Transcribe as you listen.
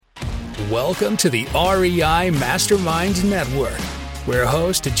Welcome to the REI Masterminds Network, where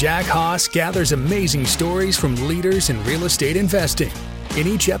host Jack Haas gathers amazing stories from leaders in real estate investing. In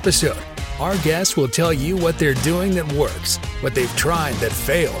each episode, our guests will tell you what they're doing that works, what they've tried that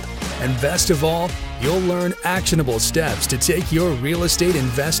failed, and best of all, you'll learn actionable steps to take your real estate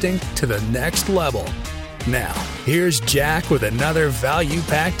investing to the next level. Now, here's Jack with another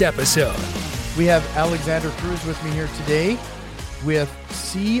value-packed episode. We have Alexander Cruz with me here today with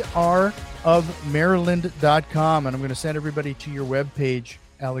crofmaryland.com, and I'm going to send everybody to your webpage,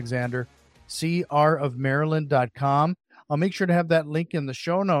 Alexander, crofmaryland.com. I'll make sure to have that link in the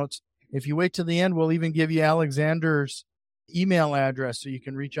show notes. If you wait till the end, we'll even give you Alexander's email address so you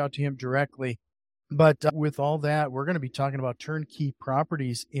can reach out to him directly. But with all that, we're going to be talking about turnkey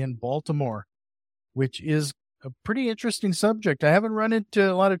properties in Baltimore, which is a pretty interesting subject. I haven't run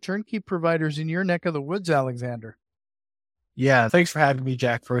into a lot of turnkey providers in your neck of the woods, Alexander. Yeah, thanks for having me,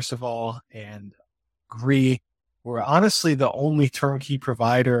 Jack, first of all, and agree. We're honestly the only turnkey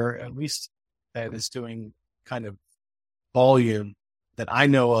provider, at least that is doing kind of volume that I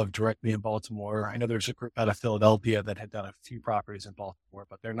know of directly in Baltimore. I know there's a group out of Philadelphia that had done a few properties in Baltimore,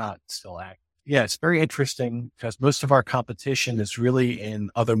 but they're not still active. Yeah, it's very interesting because most of our competition is really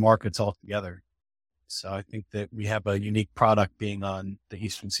in other markets altogether. So I think that we have a unique product being on the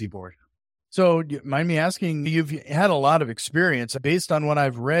Eastern Seaboard. So mind me asking, you've had a lot of experience. Based on what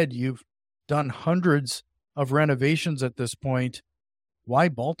I've read, you've done hundreds of renovations at this point. Why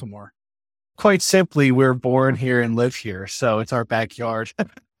Baltimore? Quite simply, we're born here and live here, so it's our backyard.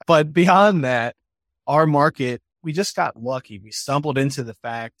 But beyond that, our market, we just got lucky. We stumbled into the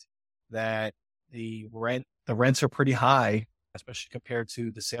fact that the rents are pretty high, especially compared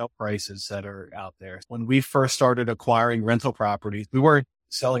to the sale prices that are out there. When we first started acquiring rental properties, we weren't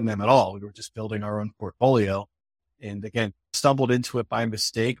selling them at all. We were just building our own portfolio. And again, stumbled into it by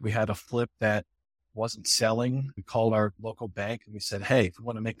mistake. We had a flip that wasn't selling. We called our local bank and we said, hey, if we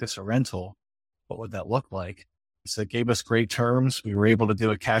want to make this a rental, what would that look like? So it gave us great terms. We were able to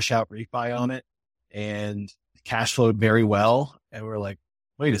do a cash out refi on it and the cash flowed very well. And we were like,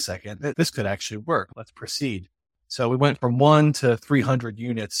 wait a second, this could actually work. Let's proceed. So we went from 1 to 300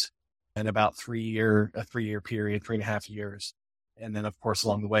 units in about a 3-year period, 3.5 years. And then, of course,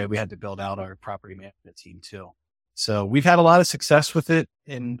 along the way, we had to build out our property management team too. So we've had a lot of success with it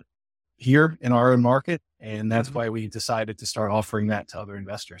here in our own market. And that's why we decided to start offering that to other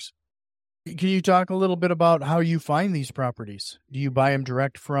investors. Can you talk a little bit about how you find these properties? Do you buy them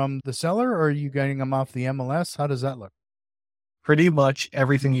direct from the seller or are you getting them off the MLS? How does that look? Pretty much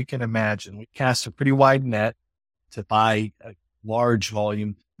everything you can imagine. We cast a pretty wide net to buy a large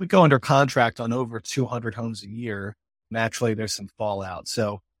volume. We go under contract on over 200 homes a year. Naturally, there's some fallout.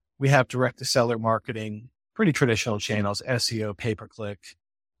 So we have direct to seller marketing, pretty traditional channels, SEO, pay-per-click,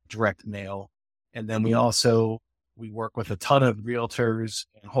 direct mail. And then we work with a ton of realtors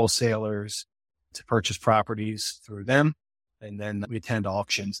and wholesalers to purchase properties through them. And then we attend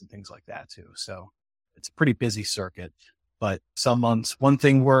auctions and things like that too. So it's a pretty busy circuit, but some months one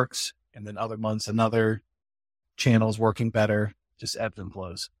thing works and then other months another channel's working better, just ebbs and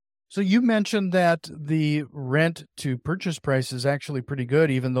flows. So you mentioned that the rent to purchase price is actually pretty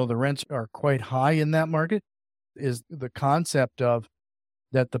good, even though the rents are quite high in that market. Is the concept of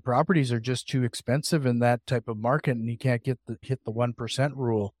that the properties are just too expensive in that type of market and you can't hit the 1%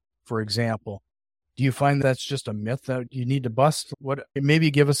 rule, for example. Do you find that's just a myth that you need to bust? Maybe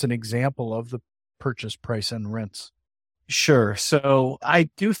give us an example of the purchase price and rents. Sure. So I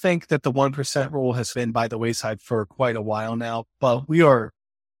do think that the 1% rule has been by the wayside for quite a while now, but we are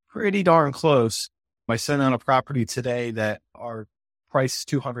pretty darn close. I sent on a property today that our price is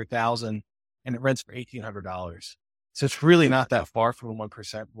 $200,000 and it rents for $1,800. So it's really not that far from the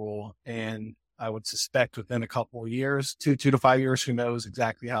 1% rule. And I would suspect within a couple of years, 2 to 5 years, who knows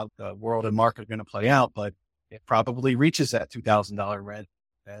exactly how the world and market are going to play out, but it probably reaches that $2,000 rent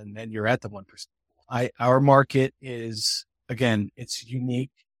and then you're at the 1%. Our market is, again, it's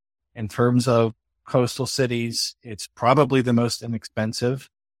unique in terms of coastal cities. It's probably the most inexpensive.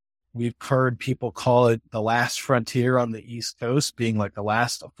 We've heard people call it the last frontier on the East Coast, being like the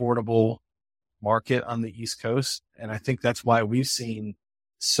last affordable market on the East Coast. And I think that's why we've seen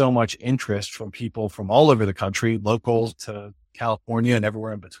so much interest from people from all over the country, local to California and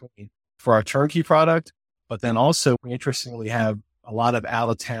everywhere in between for our turnkey product. But then also we interestingly have a lot of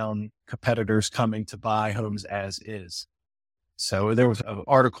out-of-town competitors coming to buy homes as is. So there was an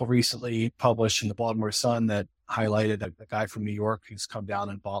article recently published in the Baltimore Sun that highlighted a guy from New York who's come down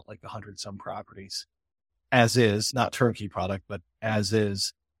and bought like 100 some properties as is, not turnkey product, but as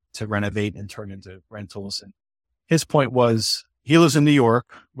is, to renovate and turn into rentals. And his point was he lives in New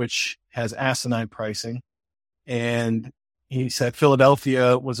York, which has asinine pricing. And he said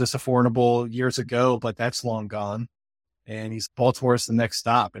Philadelphia was this affordable years ago, but that's long gone. And Baltimore is the next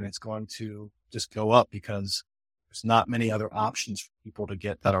stop, and it's going to just go up because there's not many other options for people to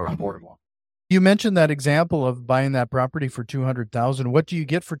get that are affordable. You mentioned that example of buying that property for $200,000. What do you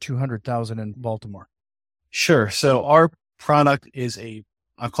get for $200,000 in Baltimore? Sure. So our product is I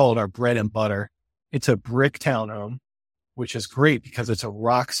call it our bread and butter. It's a brick townhome, which is great because it's a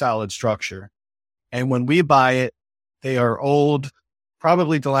rock solid structure. And when we buy it, they are old,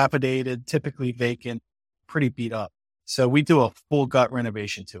 probably dilapidated, typically vacant, pretty beat up. So we do a full gut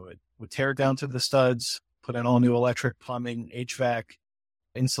renovation to it. We tear it down to the studs, put in all new electric, plumbing, HVAC,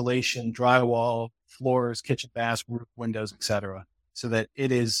 insulation, drywall, floors, kitchen, baths, roof, windows, etc., so that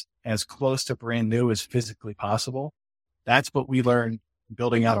it is as close to brand new as physically possible. That's what we learned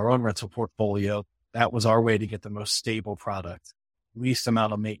building out our own rental portfolio. That was our way to get the most stable product, least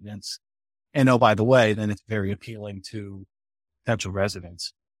amount of maintenance. And oh, by the way, then it's very appealing to potential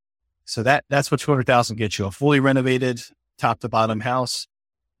residents. So that's what $200,000 gets you: a fully renovated top to bottom house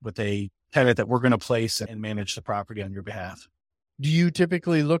with a tenant that we're going to place and manage the property on your behalf. Do you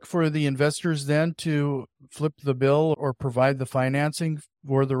typically look for the investors then to flip the bill or provide the financing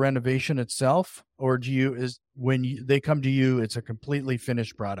for the renovation itself? Or they come to you, it's a completely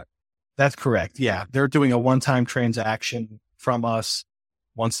finished product? That's correct. Yeah. They're doing a one-time transaction from us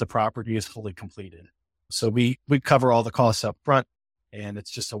once the property is fully completed. So we cover all the costs up front, and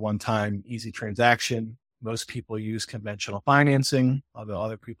it's just a one-time easy transaction. Most people use conventional financing, although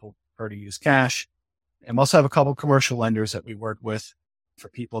other people prefer to use cash. And we also have a couple of commercial lenders that we work with for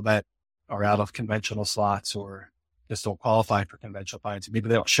people that are out of conventional slots or just don't qualify for conventional financing. Maybe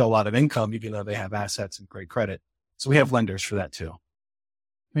they don't show a lot of income, even though they have assets and great credit. So we have lenders for that too.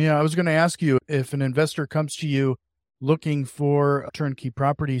 Yeah, I was going to ask you, if an investor comes to you looking for a turnkey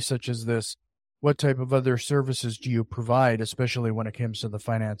property such as this, what type of other services do you provide, especially when it comes to the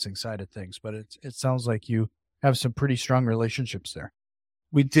financing side of things? But it sounds like you have some pretty strong relationships there.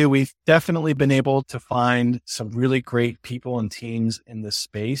 We do. We've definitely been able to find some really great people and teams in this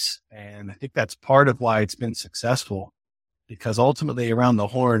space. And I think that's part of why it's been successful, because ultimately around the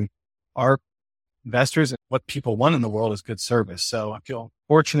horn, our investors and what people want in the world is good service. So I feel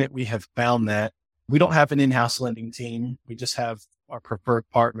fortunate we have found that. We don't have an in-house lending team. We just have our preferred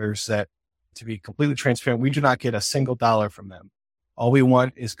partners that, to be completely transparent, we do not get a single dollar from them. All we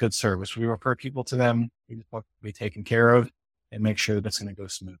want is good service. We refer people to them. We just want to be taken care of and make sure that it's going to go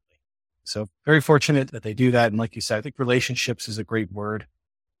smoothly. So very fortunate that they do that. And like you said, I think relationships is a great word.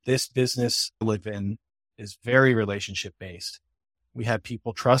 This business I live in is very relationship based. We have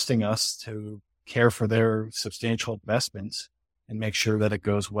people trusting us to care for their substantial investments and make sure that it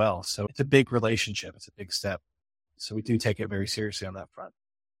goes well. So it's a big relationship. It's a big step. So we do take it very seriously on that front.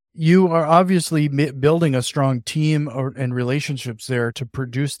 You are obviously building a strong team and relationships there to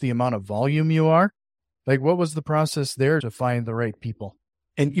produce the amount of volume you are. Like, what was the process there to find the right people?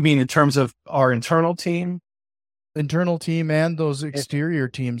 And you mean in terms of our internal team? Internal team and those exterior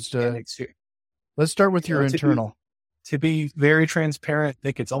teams. Let's start with your internal. To be very transparent, I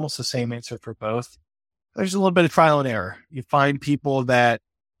think it's almost the same answer for both. There's a little bit of trial and error. You find people that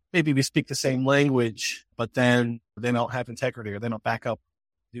maybe we speak the same language, but then they don't have integrity or they don't back up,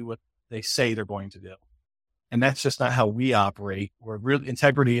 do what they say they're going to do. And that's just not how we operate.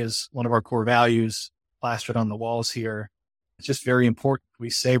 Integrity is one of our core values, plastered on the walls here. It's just very important. We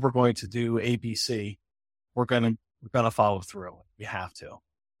say we're going to do ABC. We're going to follow through. We have to.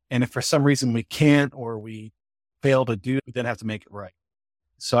 And if for some reason we can't, or we fail to do, we then have to make it right.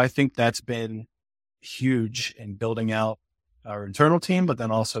 So I think that's been huge in building out our internal team, but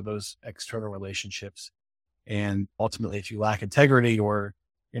then also those external relationships. And ultimately, if you lack integrity or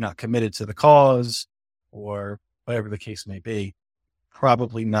you're not committed to the cause or whatever the case may be,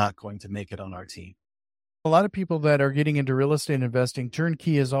 probably not going to make it on our team. A lot of people that are getting into real estate investing,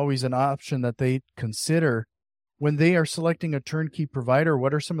 turnkey is always an option that they consider. When they are selecting a turnkey provider,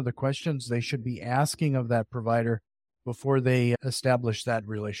 what are some of the questions they should be asking of that provider before they establish that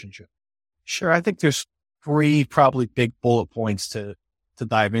relationship? Sure. I think there's 3 probably big bullet points to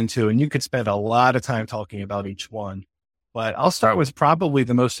dive into, and you could spend a lot of time talking about each one. But I'll start with probably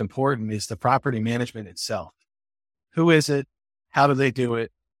the most important is the property management itself. Who is it? How do they do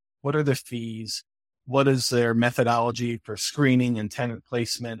it? What are the fees? What is their methodology for screening and tenant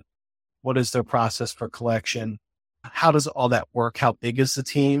placement? What is their process for collection? How does all that work? How big is the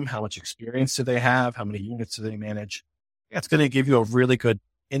team? How much experience do they have? How many units do they manage? That's going to give you a really good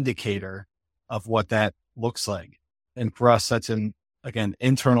indicator of what that looks like. And for us, that's again,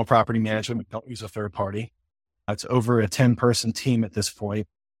 internal property management. We don't use a third party. It's over a 10-person team at this point.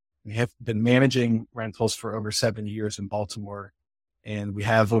 We have been managing rentals for over 7 years in Baltimore, and we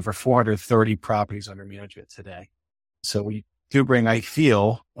have over 430 properties under management today. So we do bring, I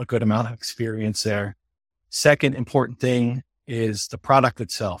feel, a good amount of experience there. Second important thing is the product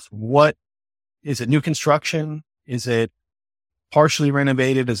itself. What is it? New construction? Is it partially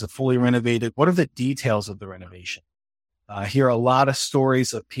renovated? Is it fully renovated? What are the details of the renovation? I hear a lot of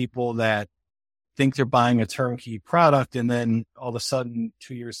stories of people that think they're buying a turnkey product, and then all of a sudden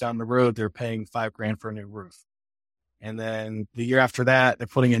 2 years down the road, they're paying $5,000 for a new roof. And then the year after that, they're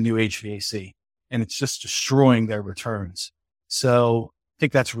putting in new HVAC, and it's just destroying their returns. So I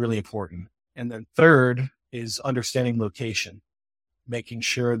think that's really important. And then third is understanding location, making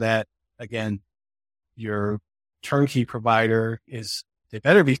sure that, again, your turnkey provider they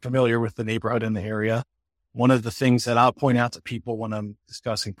better be familiar with the neighborhood in the area. One of the things that I'll point out to people when I'm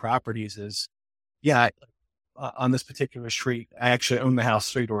discussing properties is, on this particular street, I actually own the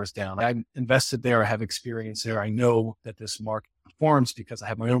house 3 doors down. I invested there. I have experience there. I know that this market performs because I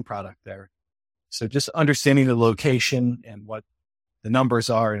have my own product there. So just understanding the location and what the numbers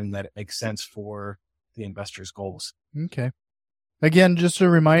are, and that it makes sense for the investor's goals. Okay. Again, just a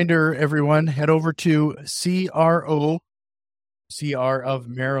reminder, everyone, head over to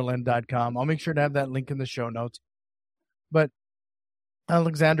crofmaryland.com. I'll make sure to have that link in the show notes. But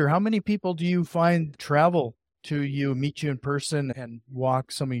Alexander, how many people do you find travel to you, meet you in person, and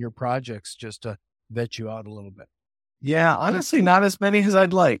walk some of your projects just to vet you out a little bit? Yeah, honestly, not as many as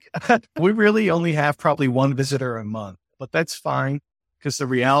I'd like. We really only have probably one visitor a month, but that's fine, because the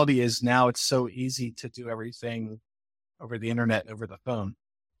reality is now it's so easy to do everything over the internet, over the phone.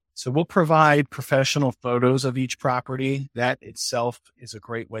 So we'll provide professional photos of each property. That itself is a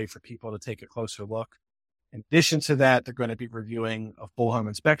great way for people to take a closer look. In addition to that, they're going to be reviewing a full home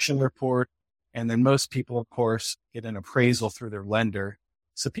inspection report. And then most people, of course, get an appraisal through their lender.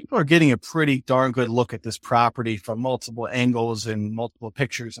 So people are getting a pretty darn good look at this property from multiple angles and multiple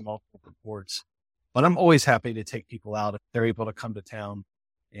pictures and multiple reports. But I'm always happy to take people out if they're able to come to town,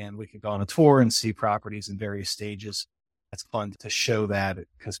 and we can go on a tour and see properties in various stages. That's fun to show that,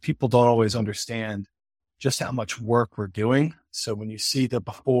 because people don't always understand just how much work we're doing. So when you see the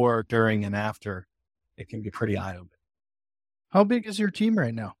before, during, and after, it can be pretty eye-opening. How big is your team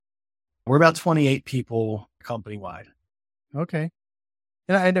right now? We're about 28 people company-wide. Okay.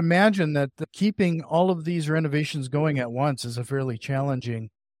 And I'd imagine that keeping all of these renovations going at once is a fairly challenging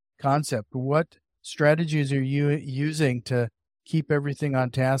concept. What strategies are you using to keep everything on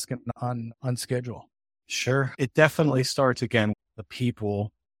task and on schedule? Sure. It definitely starts, again, with the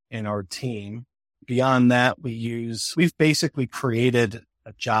people in our team. Beyond that, we've basically created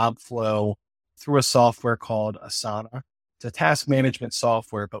a job flow through a software called Asana. It's a task management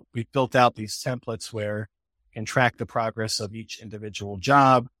software, but we've built out these templates where you can track the progress of each individual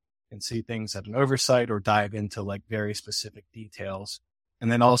job and see things at an oversight or dive into like very specific details.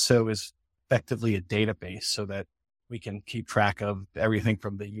 And then also is effectively a database so that we can keep track of everything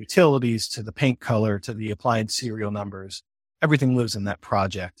from the utilities to the paint color to the appliance serial numbers. Everything lives in that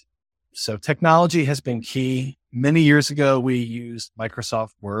project. So technology has been key. Many years ago, we used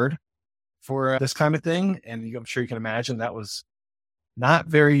Microsoft Word for this kind of thing. And I'm sure you can imagine that was not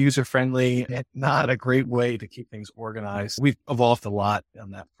very user-friendly and not a great way to keep things organized. We've evolved a lot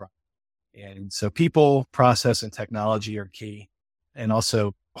on that front. And so people, process, and technology are key, and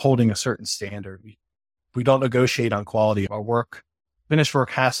also holding a certain standard. We don't negotiate on quality. Our finished work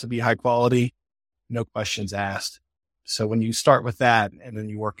has to be high quality, no questions asked. So when you start with that and then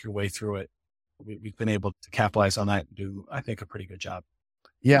you work your way through it, we've been able to capitalize on that and do, I think, a pretty good job.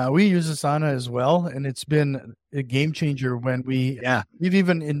 Yeah, we use Asana as well, and it's been a game changer when we've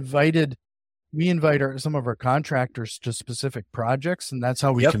even invite some of our contractors to specific projects, and that's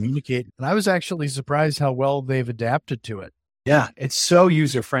how we communicate. And I was actually surprised how well they've adapted to it. Yeah, it's so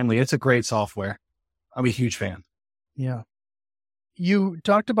user-friendly. It's a great software. I'm a huge fan. Yeah. You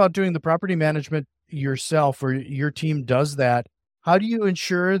talked about doing the property management yourself, or your team does that. How do you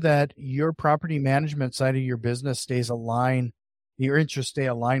ensure that your property management side of your business your interests stay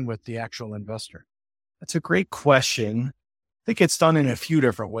aligned with the actual investor? That's a great question. I think it's done in a few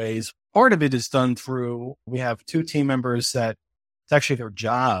different ways. Part of it is done through, we have 2 team members that it's actually their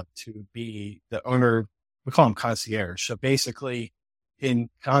job to be the owner. We call them concierge. So basically in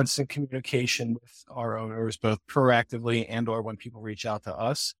constant communication with our owners, both proactively and or when people reach out to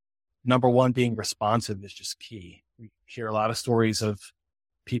us. Number one, being responsive is just key. We hear a lot of stories of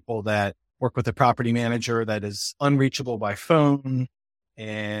people that work with a property manager that is unreachable by phone,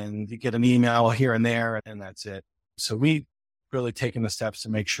 and you get an email here and there, and that's it. So we really taken the steps to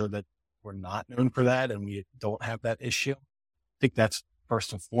make sure that we're not known for that and we don't have that issue. I think that's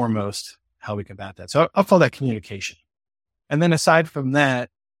first and foremost how we combat that. So I'll call that communication. And then aside from that,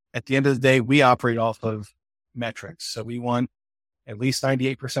 at the end of the day, we operate off of metrics. So we want at least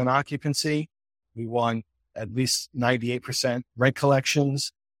 98% occupancy. We want at least 98% rent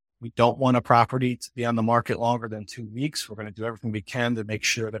collections. We don't want a property to be on the market longer than 2 weeks. We're going to do everything we can to make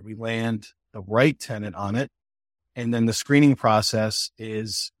sure that we land the right tenant on it. And then the screening process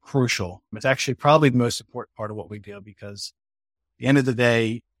is crucial. It's actually probably the most important part of what we do, because at the end of the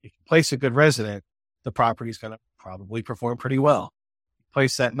day, if you place a good resident, the property is going to probably perform pretty well.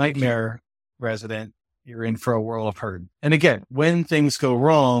 Place that nightmare resident, you're in for a world of hurt. And again, when things go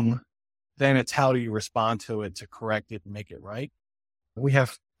wrong, then it's how do you respond to it to correct it and make it right. We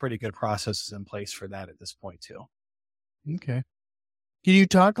have pretty good processes in place for that at this point too. Okay. Can you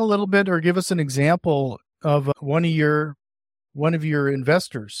talk a little bit or give us an example of one of your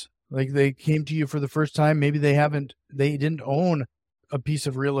investors? Like they came to you for the first time. Maybe they didn't own a piece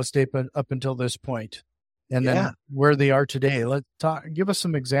of real estate but up until this point, and then where they are today. Give us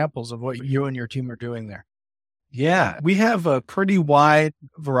some examples of what you and your team are doing there. Yeah, we have a pretty wide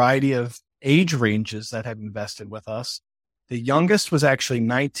variety of age ranges that have invested with us. The youngest was actually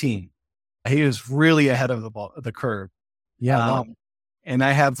 19. He was really ahead of the curve. Yeah. Wow. And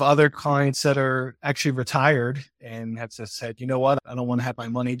I have other clients that are actually retired and have just said, you know what? I don't want to have my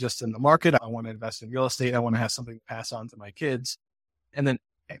money just in the market. I want to invest in real estate. I want to have something to pass on to my kids. And then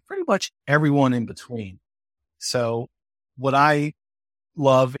pretty much everyone in between. So what I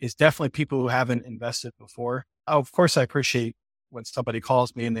love is definitely people who haven't invested before. Of course, I appreciate when somebody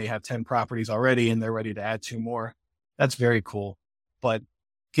calls me and they have 10 properties already and they're ready to add 2 more. That's very cool. But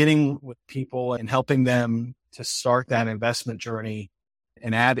getting with people and helping them to start that investment journey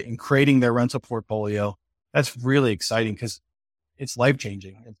and creating their rental portfolio, that's really exciting because it's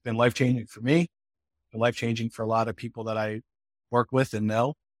life-changing. It's been life-changing for me, been life-changing for a lot of people that I work with and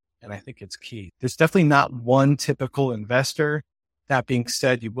know. And I think it's key. There's definitely not one typical investor. That being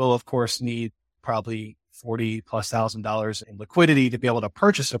said, you will, of course, need probably $40,000+ in liquidity to be able to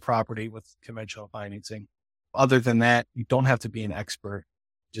purchase a property with conventional financing. Other than that, you don't have to be an expert.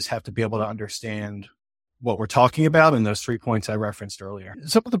 You just have to be able to understand what we're talking about in those 3 points I referenced earlier.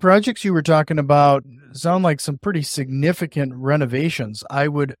 Some of the projects you were talking about sound like some pretty significant renovations. I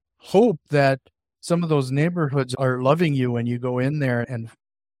would hope that some of those neighborhoods are loving you when you go in there and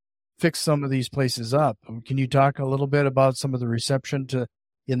fix some of these places up. Can you talk a little bit about some of the reception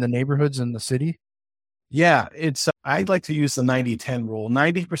in the neighborhoods in the city? Yeah, I'd like to use the 90-10 rule.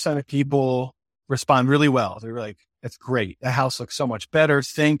 90% of people respond really well. They're like, that's great. The house looks so much better.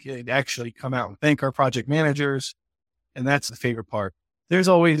 They'd actually come out and thank our project managers. And that's the favorite part. There's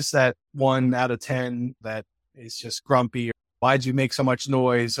always that 1 out of 10 that is just grumpy. Or, why'd you make so much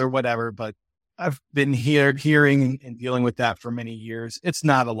noise or whatever? But I've been hearing and dealing with that for many years. It's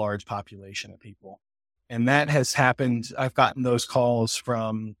not a large population of people. And that has happened. I've gotten those calls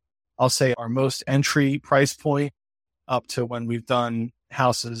from, I'll say, our most entry price point up to when we've done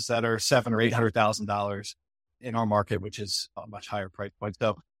houses that are $700,000 or $800,000 in our market, which is a much higher price point.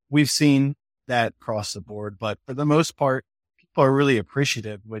 So we've seen that across the board, but for the most part, people are really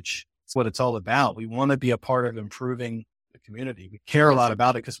appreciative, which is what it's all about. We want to be a part of improving the community. We care a lot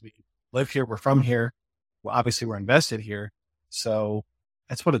about it because we live here. We're from here. Well, obviously we're invested here. So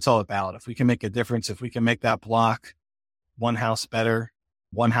that's what it's all about. If we can make a difference, if we can make that block one house better,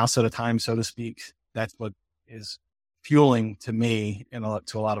 one house at a time, so to speak, that's what is fueling to me and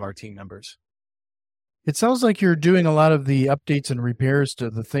to a lot of our team members. It sounds like you're doing a lot of the updates and repairs to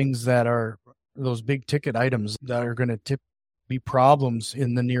the things that are those big ticket items that are going to be problems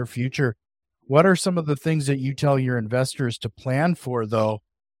in the near future. What are some of the things that you tell your investors to plan for, though,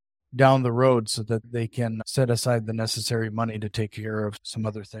 down the road so that they can set aside the necessary money to take care of some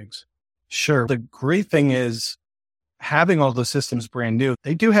other things? Sure. The great thing is having all the systems brand new,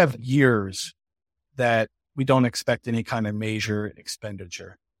 they do have years that we don't expect any kind of major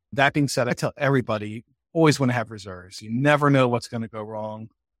expenditure. That being said, I tell everybody, always want to have reserves. You never know what's going to go wrong,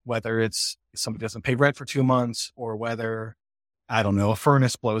 whether it's somebody doesn't pay rent for 2 months or whether, I don't know, a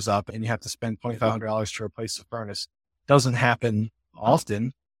furnace blows up and you have to spend $2,500 to replace the furnace. Doesn't happen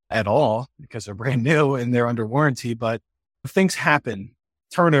often at all because they're brand new and they're under warranty, but things happen.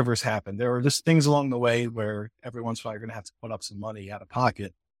 Turnovers happen. There are just things along the way where every once in a while you're going to have to put up some money out of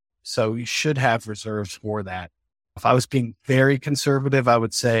pocket. So you should have reserves for that. If I was being very conservative, I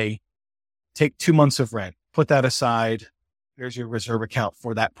would say take 2 months of rent, put that aside. There's your reserve account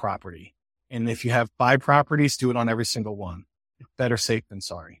for that property. And if you have 5 properties, do it on every single one. Better safe than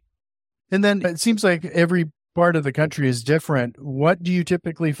sorry. And then it seems like every part of the country is different. What do you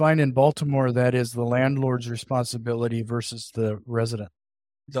typically find in Baltimore that is the landlord's responsibility versus the resident?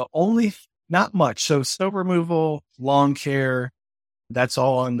 Not much. So snow removal, lawn care, that's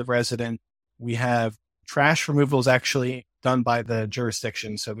all on the resident. We have trash removal is actually done by the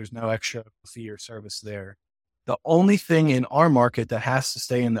jurisdiction, so there's no extra fee or service there. The only thing in our market that has to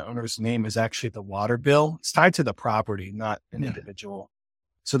stay in the owner's name is actually the water bill. It's tied to the property, not an individual.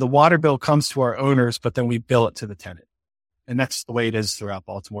 So the water bill comes to our owners, but then we bill it to the tenant. And that's the way it is throughout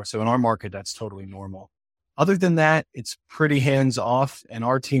Baltimore. So in our market, that's totally normal. Other than that, it's pretty hands off, and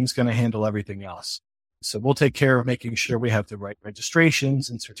our team's going to handle everything else. So we'll take care of making sure we have the right registrations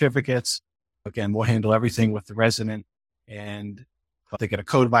and certificates. Again, we'll handle everything with the resident, and if they get a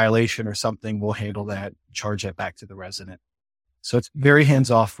code violation or something, we'll handle that, charge it back to the resident. So it's very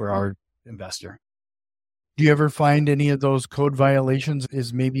hands off for our investor. Do you ever find any of those code violations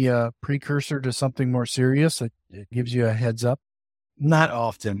is maybe a precursor to something more serious? It gives you a heads up? Not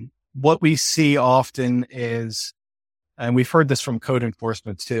often. What we see often is, and we've heard this from code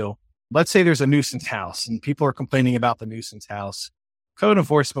enforcement too, let's say there's a nuisance house and people are complaining about the nuisance house. Code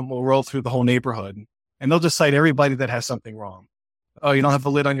enforcement will roll through the whole neighborhood and they'll just cite everybody that has something wrong. Oh, you don't have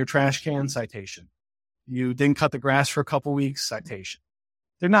the lid on your trash can? Citation. You didn't cut the grass for a couple weeks? Citation.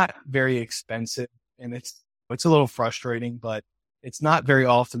 They're not very expensive, and it's a little frustrating, but it's not very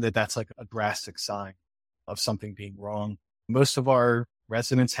often that that's like a drastic sign of something being wrong. Most of our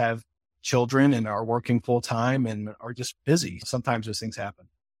residents have children and are working full time and are just busy. Sometimes those things happen.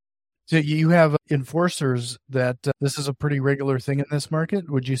 So you have enforcers that this is a pretty regular thing in this market.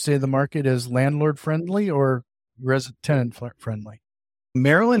 Would you say the market is landlord friendly or tenant friendly?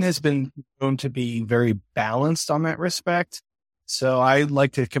 Maryland has been known to be very balanced on that respect. So I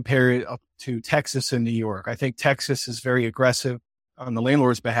like to compare it up to Texas and New York. I think Texas is very aggressive on the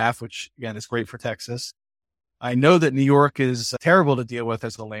landlord's behalf, which again is great for Texas. I know that New York is terrible to deal with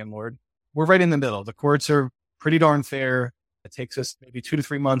as the landlord. We're right in the middle. The courts are pretty darn fair. It takes us maybe 2 to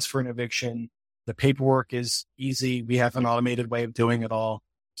 3 months for an eviction. The paperwork is easy. We have an automated way of doing it all.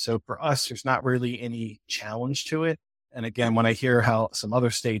 So for us, there's not really any challenge to it. And again, when I hear how some other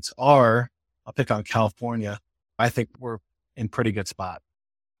states are, I'll pick on California, I think we're in pretty good spot.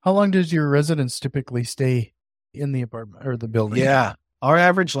 How long does your residents typically stay in the apartment or the building? Yeah. Our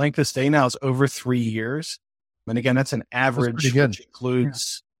average length of stay now is over 3 years. And again, that's an average, which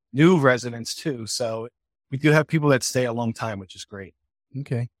includes new residents too. So we do have people that stay a long time, which is great.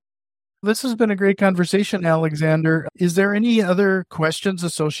 Okay. This has been a great conversation, Alexander. Is there any other questions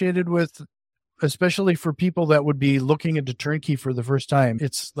associated with, especially for people that would be looking into turnkey for the first time?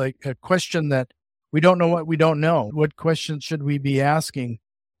 It's like a question that we don't know what we don't know. What questions should we be asking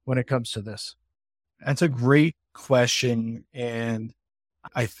when it comes to this? That's a great question. And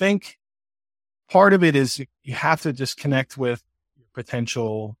I think part of it is you have to just connect with your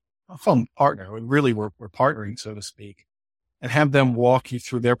potential partner. Really, we're partnering, so to speak, and have them walk you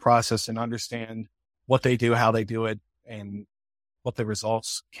through their process and understand what they do, how they do it, and what the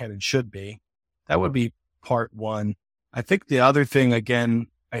results can and should be. That would be part one. I think the other thing, again,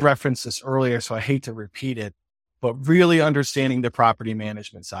 I referenced this earlier, so I hate to repeat it, but really understanding the property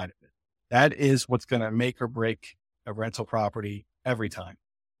management side of it. That is what's going to make or break a rental property every time.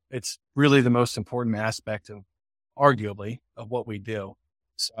 It's really the most important aspect of, arguably, of what we do.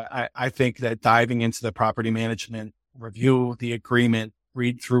 So I think that diving into the property management, review the agreement,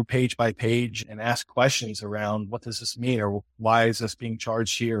 read through page by page and ask questions around what does this mean, or why is this being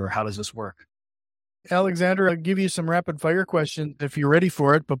charged here, or how does this work? Alexander, I'll give you some rapid fire questions if you're ready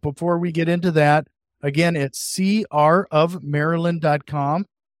for it. But before we get into that, again, it's crofmaryland.com,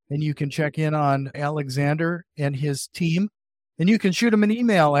 and you can check in on Alexander and his team. And you can shoot him an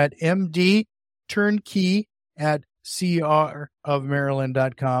email at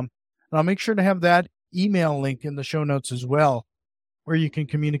mdturnkey@crofmaryland.com. And I'll make sure to have that email link in the show notes as well, where you can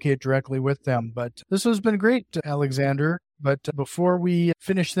communicate directly with them. But this has been great, Alexander. But before we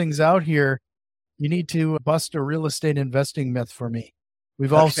finish things out here, you need to bust a real estate investing myth for me.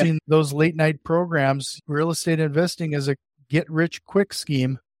 We've all seen those late night programs. Real estate investing is a get rich quick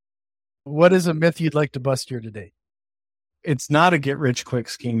scheme. What is a myth you'd like to bust here today? It's not a get rich quick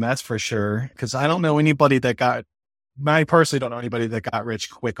scheme, that's for sure. Because I personally don't know anybody that got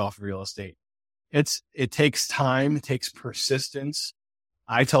rich quick off of real estate. It takes time, it takes persistence.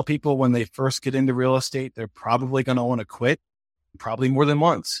 I tell people when they first get into real estate, they're probably going to want to quit, probably more than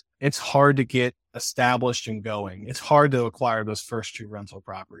once. It's hard to get established and going. It's hard to acquire those first 2 rental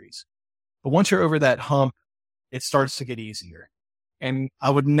properties. But once you're over that hump, it starts to get easier. And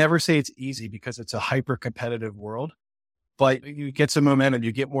I would never say it's easy because it's a hyper competitive world, but you get some momentum,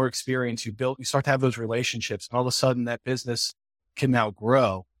 you get more experience, you start to have those relationships, and all of a sudden that business can now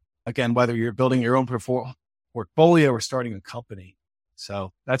grow. Again, whether you're building your own portfolio or starting a company.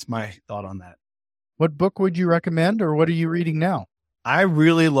 So that's my thought on that. What book would you recommend, or what are you reading now? I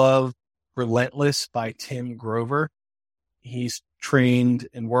really love Relentless by Tim Grover. He's trained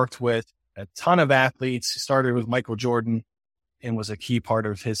and worked with a ton of athletes. He started with Michael Jordan and was a key part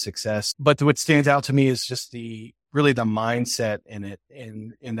of his success. But what stands out to me is just the mindset in it,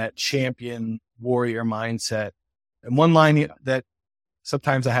 and in that champion warrior mindset. And one line that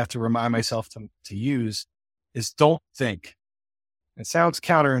sometimes I have to remind myself to use is don't think. It sounds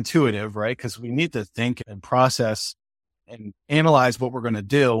counterintuitive, right? Because we need to think and process and analyze what we're going to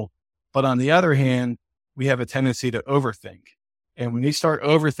do. But on the other hand, we have a tendency to overthink. And when you start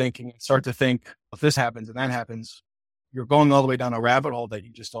overthinking and start to think, if this happens and that happens, you're going all the way down a rabbit hole that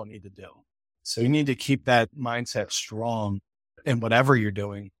you just don't need to do. So you need to keep that mindset strong in whatever you're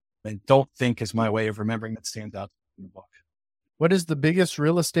doing. And don't think is my way of remembering that stands out in the book. What is the biggest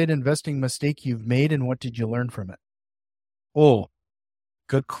real estate investing mistake you've made, and what did you learn from it? Oh,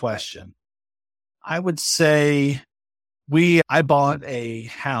 good question. I would say I bought a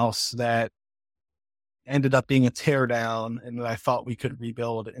house that ended up being a tear down, and that I thought we could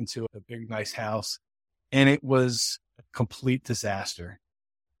rebuild into a big, nice house. And it was a complete disaster.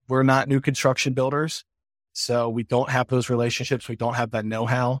 We're not new construction builders, so we don't have those relationships. We don't have that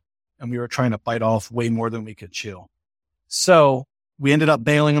know-how, and we were trying to bite off way more than we could chew. So we ended up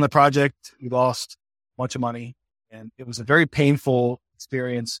bailing on the project. We lost a bunch of money, and it was a very painful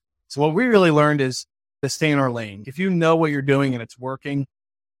experience. So what we really learned is to stay in our lane. If you know what you're doing and it's working,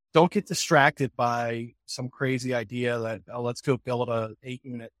 don't get distracted by some crazy idea that, let's go build a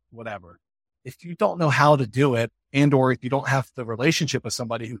 8-unit, whatever. If you don't know how to do it, and or if you don't have the relationship with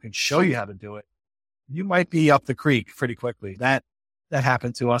somebody who can show you how to do it, you might be up the creek pretty quickly. That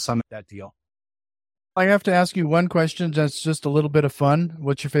happened to us on that deal. I have to ask you one question that's just a little bit of fun.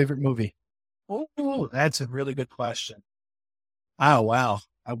 What's your favorite movie? Oh, that's a really good question. Oh, wow.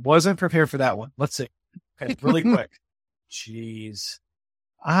 I wasn't prepared for that one. Let's see. Okay, really quick. Jeez.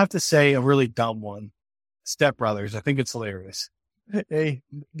 I have to say a really dumb one. Step Brothers. I think it's hilarious. Hey,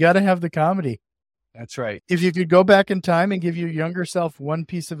 got to have the comedy. That's right. If you could go back in time and give your younger self one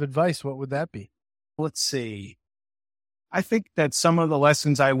piece of advice, what would that be? Let's see. I think that some of the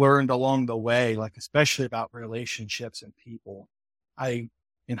lessons I learned along the way, like especially about relationships and people, I,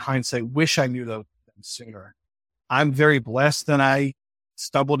 in hindsight, wish I knew them sooner. I'm very blessed that I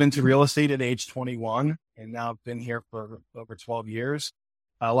stumbled into real estate at age 21, and now I've been here for over 12 years.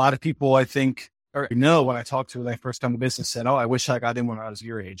 A lot of people, I think, or know when I talked to when I first come to business said, oh, I wish I got in when I was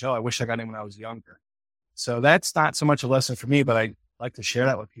your age. Oh, I wish I got in when I was younger. So that's not so much a lesson for me, but I like to share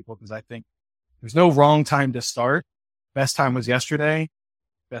that with people because I think there's no wrong time to start. Best time was yesterday.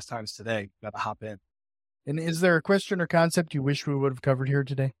 Best time's today. Got to hop in. And is there a question or concept you wish we would have covered here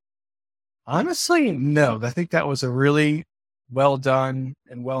today? Honestly, no. I think that was a really well done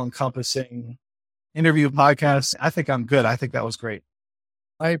and well encompassing interview podcast. I think I'm good. I think that was great.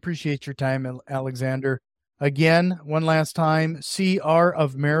 I appreciate your time, Alexander. Again, one last time,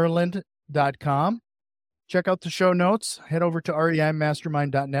 crofmaryland.com. Check out the show notes. Head over to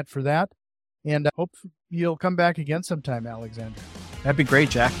reimastermind.net for that. And I hope you'll come back again sometime, Alexander. That'd be great,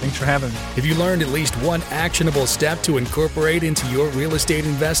 Jack. Thanks for having me. Have you learned at least one actionable step to incorporate into your real estate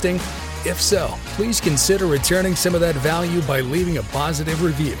investing? If so, please consider returning some of that value by leaving a positive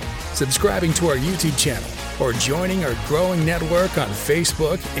review, subscribing to our YouTube channel, or joining our growing network on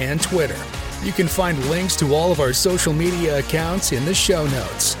Facebook and Twitter. You can find links to all of our social media accounts in the show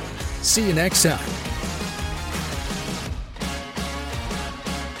notes. See you next time.